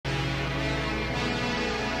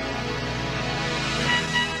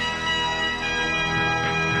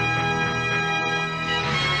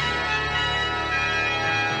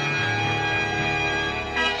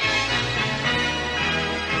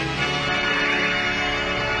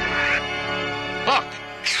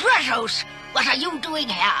Stratos, what are you doing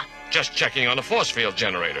here? Just checking on the force field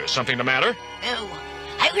generator. Something the matter? Oh,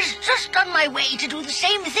 I was just on my way to do the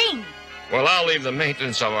same thing. Well, I'll leave the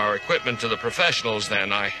maintenance of our equipment to the professionals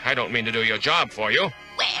then. I don't mean to do your job for you.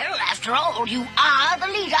 Well, after all, you are the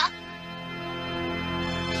leader.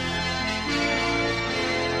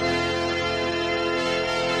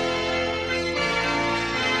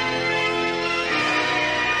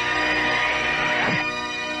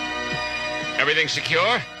 Everything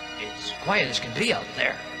secure? It's quiet as can be out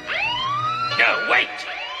there. No, wait!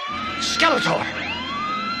 Skeletor!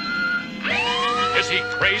 Is he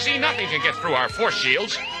crazy? Nothing can get through our force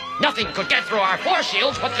shields. Nothing could get through our force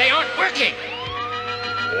shields, but they aren't working.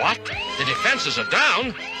 What? The defenses are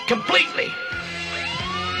down? Completely.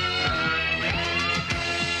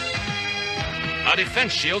 Our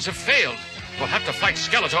defense shields have failed. We'll have to fight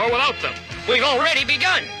Skeletor without them. We've already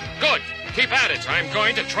begun. Good. Keep at it. I'm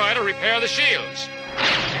going to try to repair the shields.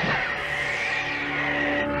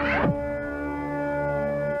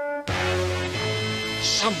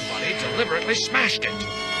 Somebody deliberately smashed it.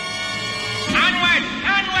 Onward!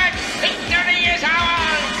 Onward! Victory is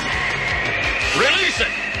ours! Release it!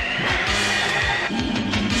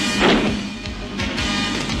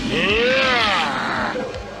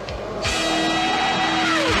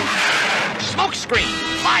 Smoke screen!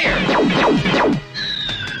 Fire!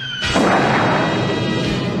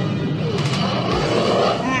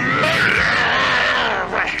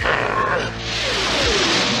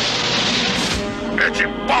 It's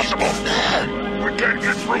impossible! We can't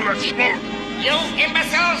get through that smoke! You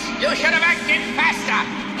imbeciles! You should have acted faster!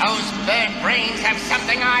 Those bird brains have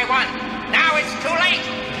something I want. Now it's too late!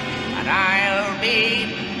 But I'll be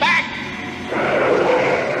back!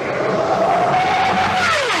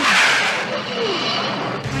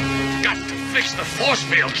 Got to fix the force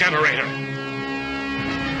field generator!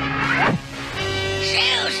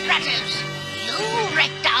 So, Stratos, you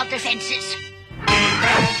wrecked our defenses.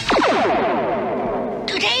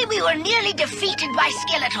 Today we were nearly defeated by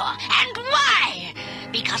Skeletor. And why?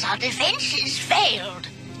 Because our defenses failed.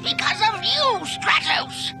 Because of you,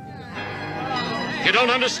 Stratos. You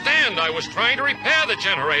don't understand. I was trying to repair the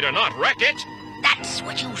generator, not wreck it. That's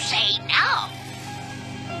what you say now.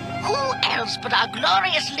 Who else but our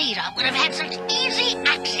glorious leader would have had such easy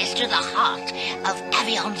access to the heart of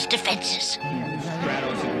Avion's defenses?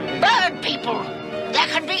 Bird people, there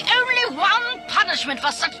can be only one punishment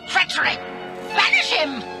for such treachery. Banish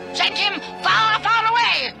him! Send him far, far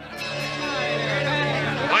away!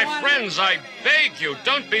 My friends, I beg you,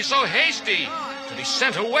 don't be so hasty. To be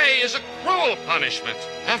sent away is a cruel punishment.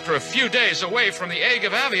 After a few days away from the egg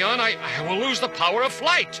of Avion, I will lose the power of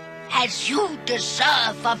flight. As you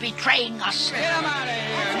deserve for betraying us. Get him out of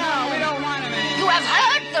here. No, we don't want him in. You have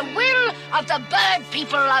heard the will of the bird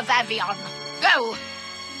people of Avion. Go.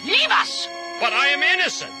 Leave us. But I am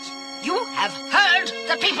innocent. You have heard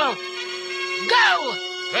the people. Go.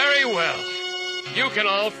 Very well. You can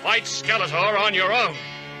all fight Skeletor on your own.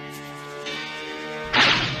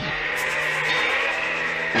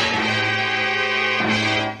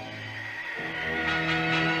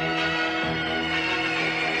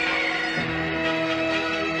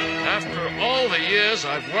 After all the years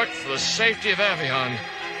I've worked for the safety of Avion,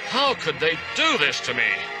 how could they do this to me?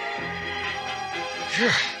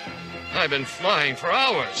 Phew. I've been flying for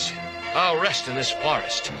hours. I'll rest in this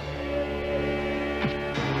forest.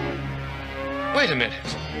 Wait a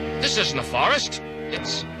minute. This isn't a forest.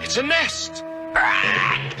 It's a nest.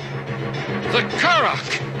 The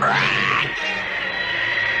Kurok.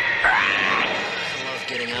 I love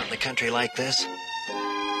getting out in the country like this.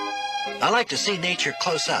 I like to see nature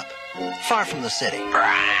close up, far from the city.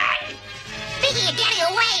 Speaking of getting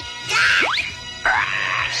away,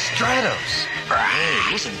 Stratos!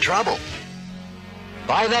 Hey, he's in trouble.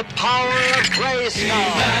 By the power of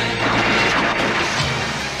Grayskull!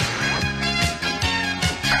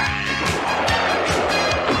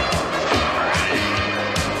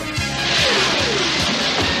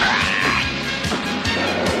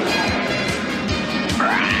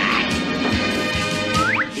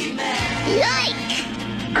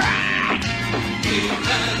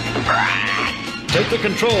 Take the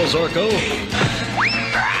controls, Orko.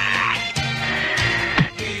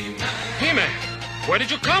 He-Man, where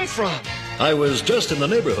did you come from? I was just in the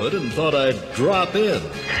neighborhood and thought I'd drop in.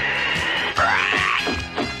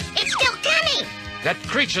 it's still coming. That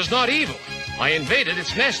creature's not evil. I invaded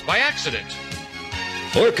its nest by accident.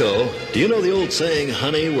 Orko, do you know the old saying,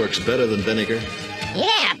 honey works better than vinegar?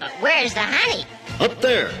 Yeah, but where's the honey? Up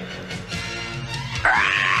there.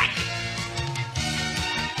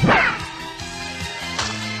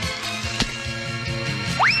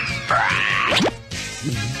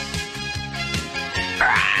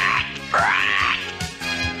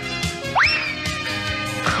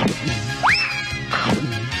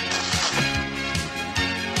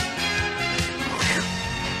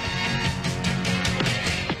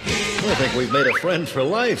 I think we've made a friend for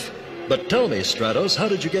life. But tell me, Stratos, how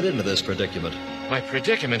did you get into this predicament? My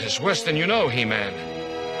predicament is worse than you know, He-Man.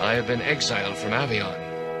 I have been exiled from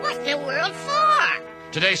Avion. What the world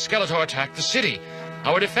for? Today, Skeletor attacked the city.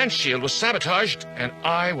 Our defense shield was sabotaged, and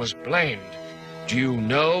I was blamed. Do you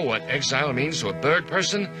know what exile means to a bird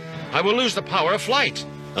person? I will lose the power of flight.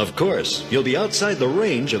 Of course. You'll be outside the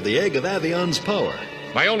range of the egg of Avion's power.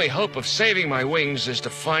 My only hope of saving my wings is to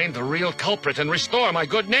find the real culprit and restore my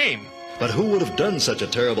good name. But who would have done such a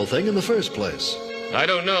terrible thing in the first place? I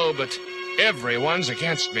don't know, but everyone's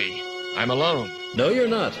against me. I'm alone. No, you're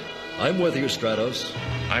not. I'm with you, Stratos.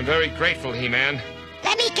 I'm very grateful, He-Man.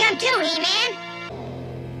 Let me come too, He-Man.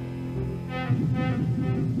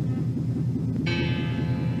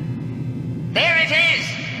 There it is!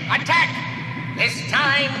 Attack! This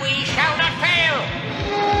time we shall not fail!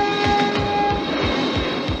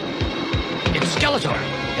 It's Skeletor.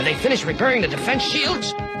 Have they finished repairing the defense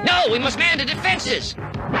shields? No, we must man the defenses!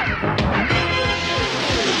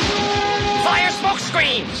 Fire smoke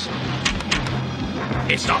screens!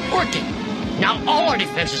 It's not working. Now all our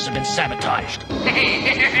defenses have been sabotaged. Nothing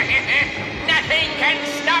can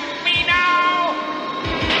stop me now!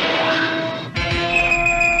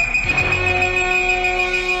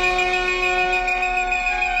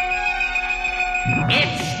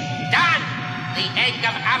 It's done! The egg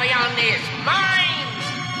of Avion is mine!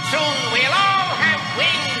 Soon we'll all have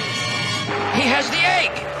wings! He has the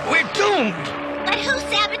egg! We're doomed! But who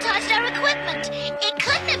sabotaged our equipment? It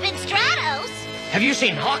couldn't have been Stratos. Have you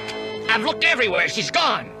seen Hawk? I've looked everywhere. She's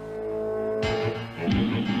gone.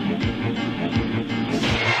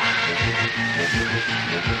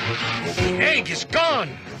 The egg is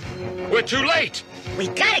gone. We're too late. We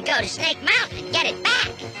gotta go to Snake Mountain and get it back.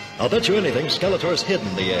 I'll bet you anything Skeletor's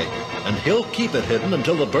hidden the egg, and he'll keep it hidden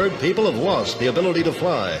until the bird people have lost the ability to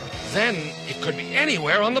fly. Then it could be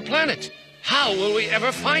anywhere on the planet. How will we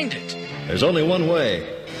ever find it? There's only one way.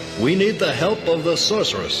 We need the help of the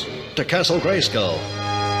sorceress to Castle Grayskull.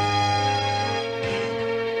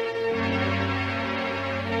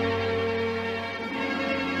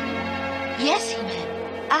 Yes, He-Man.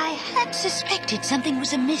 I had suspected something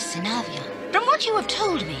was amiss in Avion. From what you have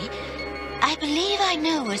told me, I believe I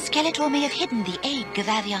know where Skeletor may have hidden the egg of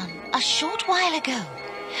Avion. A short while ago,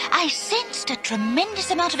 I sensed a tremendous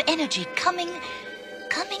amount of energy coming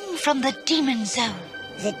from the Demon Zone.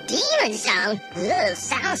 The Demon Zone? Ugh,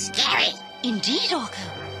 sounds scary. Indeed, Orko.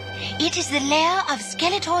 It is the lair of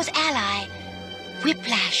Skeletor's ally,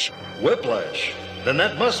 Whiplash. Whiplash? Then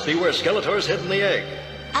that must be where Skeletor's hidden the egg.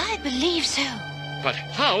 I believe so. But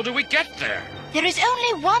how do we get there? There is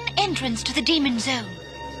only one entrance to the Demon Zone.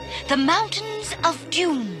 The Mountains of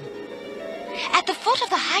Doom. At the foot of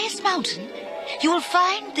the highest mountain, you will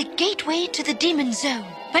find the gateway to the Demon Zone.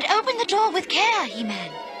 But open the door with care,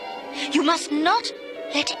 He-Man. You must not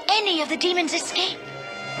let any of the demons escape.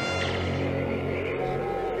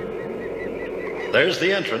 There's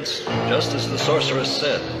the entrance, just as the sorceress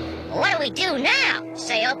said. What do we do now?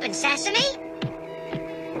 Say open sesame?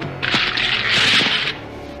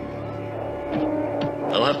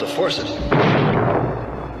 I'll have to force it.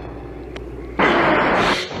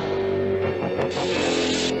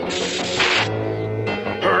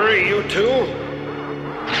 Hurry, you two!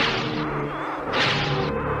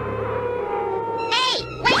 Hey,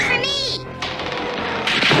 wait for me!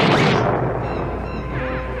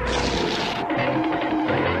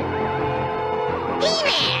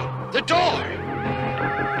 He-Man! The door!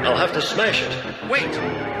 I'll have to smash it. Wait.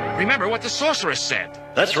 Remember what the sorceress said.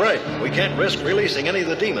 That's right. We can't risk releasing any of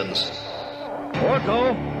the demons.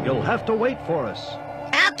 Orko, you'll have to wait for us.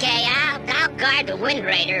 Okay, I'll guard the Wind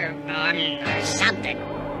Raider, or something.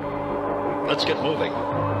 Let's get moving.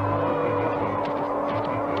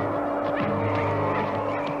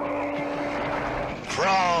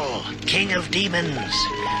 Crawl, King of Demons,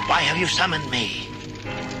 why have you summoned me?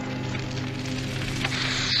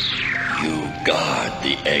 You guard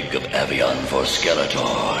the egg of Avion for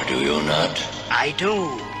Skeletor, do you not? I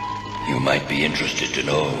do. You might be interested to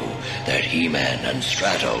know that He-Man and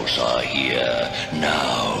Stratos are here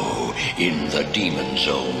now in the Demon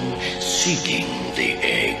Zone seeking the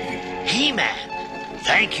egg. He-Man,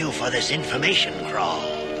 thank you for this information, Crawl.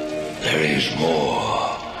 There is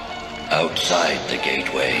more. Outside the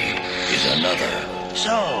gateway is another.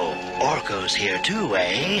 So, Orko's here too,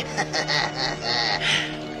 eh?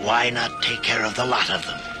 Why not take care of the lot of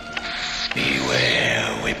them? Beware,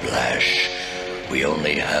 Whiplash. We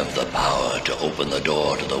only have the power to open the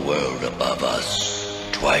door to the world above us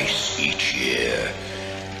twice each year.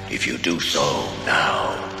 If you do so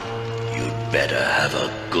now, you'd better have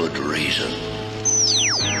a good reason.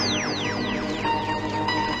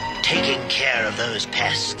 Taking care of those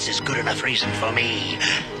pests is good enough reason for me.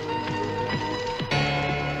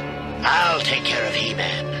 I'll take care of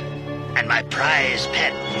He-Man. And my prize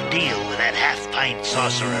pet will deal with that half-pint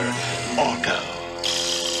sorcerer, Orko.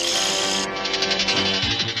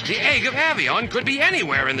 The egg of Avion could be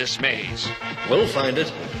anywhere in this maze. We'll find it.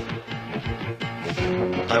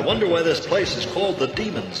 I wonder why this place is called the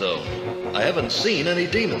Demon Zone. I haven't seen any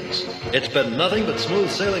demons. It's been nothing but smooth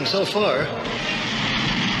sailing so far.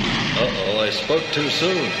 Uh-oh, I spoke too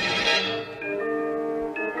soon.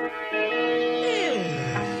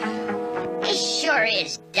 This sure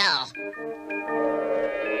is dull.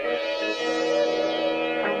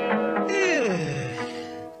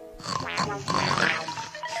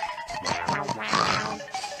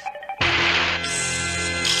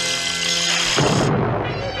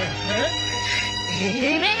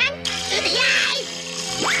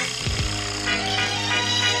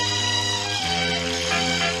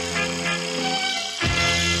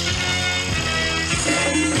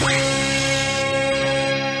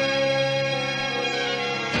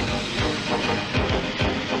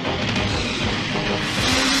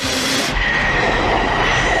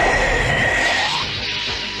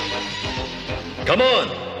 Come on!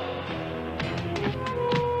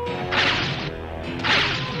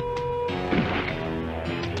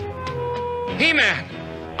 He-Man!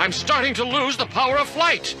 I'm starting to lose the power of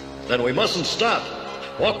flight! Then we mustn't stop.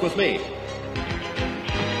 Walk with me.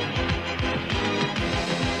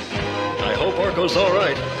 I hope Orko's all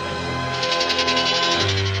right.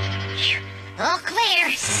 All clear.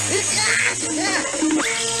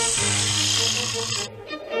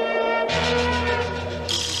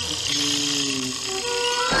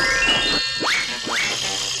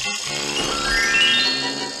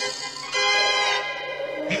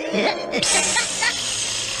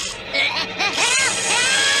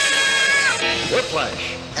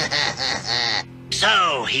 Whiplash.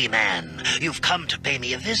 So, He-Man, you've come to pay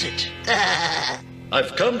me a visit.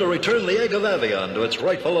 I've come to return the Egg of Avion to its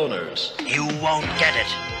rightful owners. You won't get it.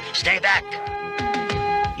 Stay back.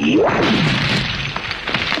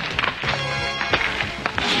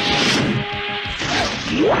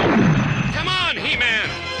 Come on, He-Man!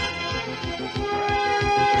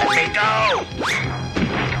 Let me go!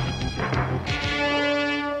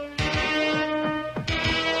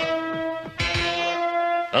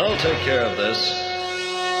 I'll take care of this.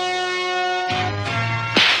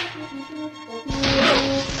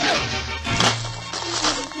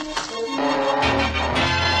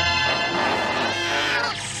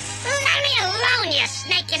 Let me alone, you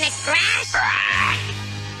snake in the grass.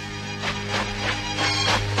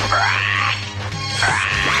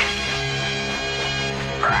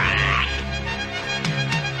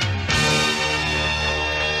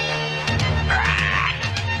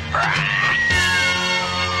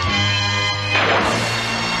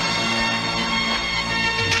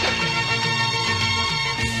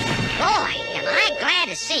 Boy, am I glad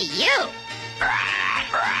to see you.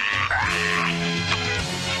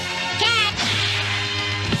 Catch!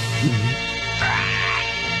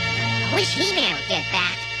 I wish He-Man would get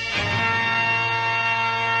back.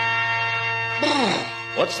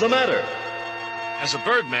 What's the matter? As a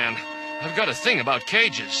birdman, I've got a thing about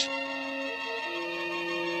cages.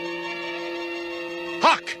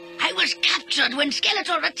 Huck! I was captured when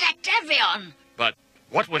Skeletor attacked Avion. But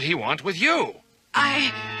what would he want with you?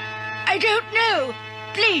 I don't know.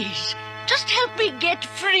 Please, just help me get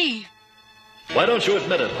free. Why don't you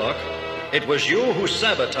admit it, Hawk? It was you who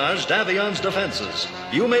sabotaged Avion's defenses.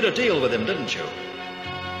 You made a deal with him, didn't you?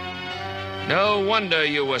 No wonder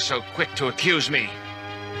you were so quick to accuse me.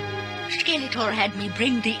 Skeletor had me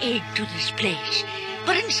bring the egg to this place,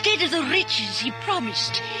 but instead of the riches he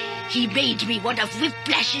promised, he made me one of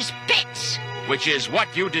Whiplash's pets. Which is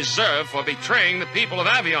what you deserve for betraying the people of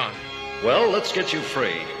Avion. Well, let's get you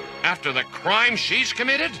free. After the crime she's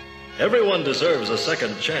committed? Everyone deserves a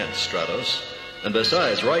second chance, Stratos. And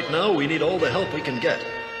besides, right now we need all the help we can get.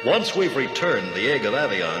 Once we've returned the Egg of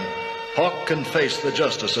Avion, Hawk can face the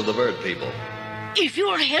justice of the bird people. If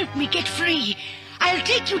you'll help me get free, I'll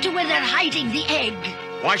take you to where they're hiding the egg.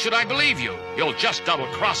 Why should I believe you? You'll just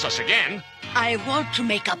double-cross us again. I want to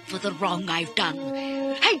make up for the wrong I've done.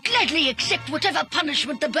 I'd gladly accept whatever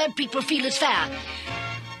punishment the bird people feel is fair.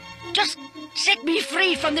 Just set me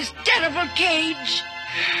free from this terrible cage.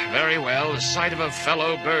 Very well. The sight of a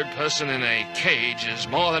fellow bird person in a cage is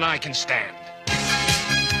more than I can stand.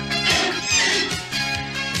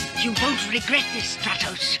 You won't regret this,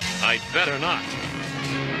 Stratos. I'd better not.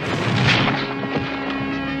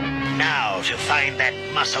 Now to find that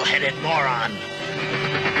muscle-headed moron.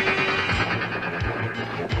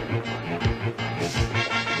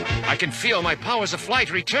 can feel my powers of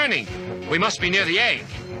flight returning. We must be near the egg.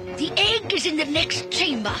 The egg is in the next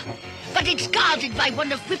chamber, but it's guarded by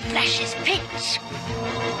one of Whiplash's pets.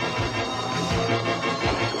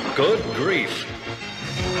 Good grief.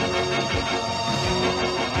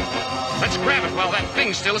 Let's grab it while that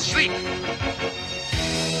thing's still asleep.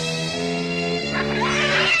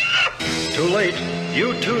 Too late.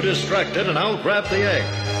 You two distracted, and I'll grab the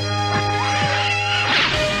egg.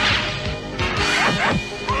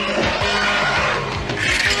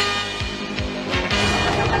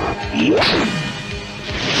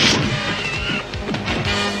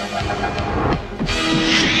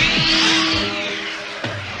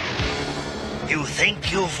 You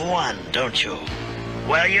think you've won, don't you?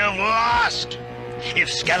 Well, you've lost. If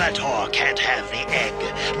Skeletor can't have the egg,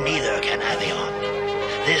 neither can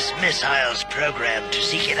Avion. This missile's programmed to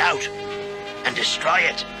seek it out and destroy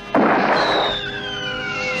it.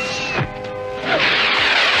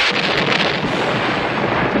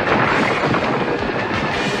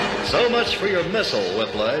 So much for your missile,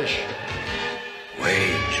 Whiplash.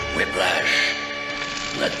 Wait, Whiplash.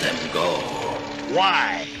 Let them go.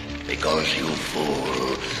 Why? Because, you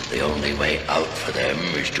fool, the only way out for them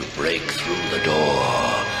is to break through the door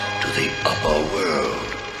to the upper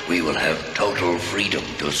world. We will have total freedom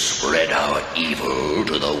to spread our evil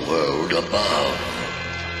to the world above.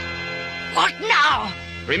 What now?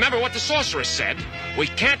 Remember what the sorceress said. We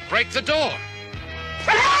can't break the door.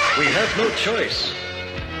 We have no choice.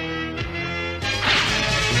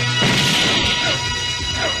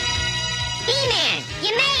 He-Man,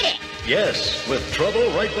 you made it! Yes, with trouble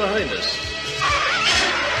right behind us.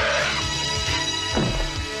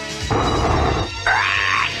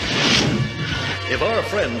 If our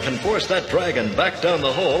friend can force that dragon back down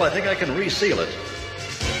the hole, I think I can reseal it.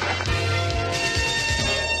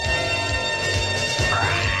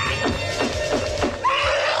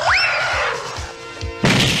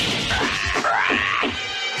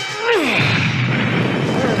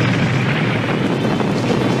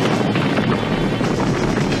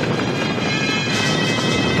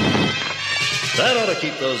 That ought to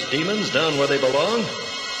keep those demons down where they belong.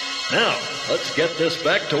 Now, let's get this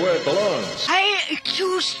back to where it belongs. I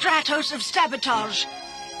accuse Stratos of sabotage,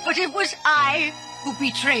 but it was I who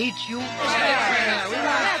betrayed you.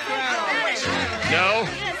 No,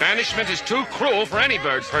 banishment is too cruel for any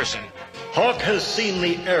bird person. Hawk has seen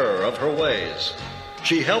the error of her ways.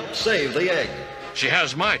 She helped save the egg. She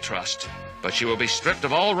has my trust, but she will be stripped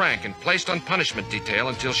of all rank and placed on punishment detail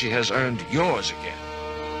until she has earned yours again.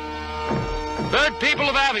 Bird people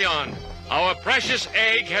of Avion, our precious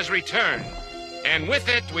egg has returned, and with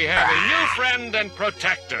it we have a new friend and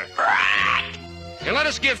protector. And let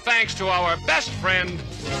us give thanks to our best friend,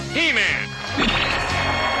 He-Man.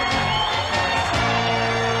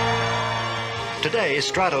 Today,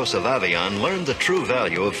 Stratos of Avion learned the true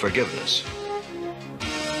value of forgiveness.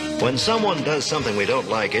 When someone does something we don't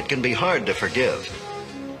like, it can be hard to forgive.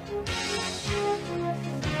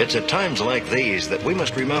 It's at times like these that we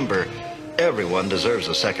must remember everyone deserves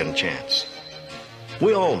a second chance.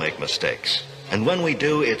 We all make mistakes, and when we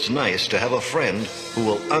do, it's nice to have a friend who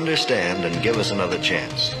will understand and give us another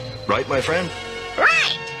chance. Right, my friend?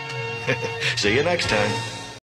 Right! See you next time.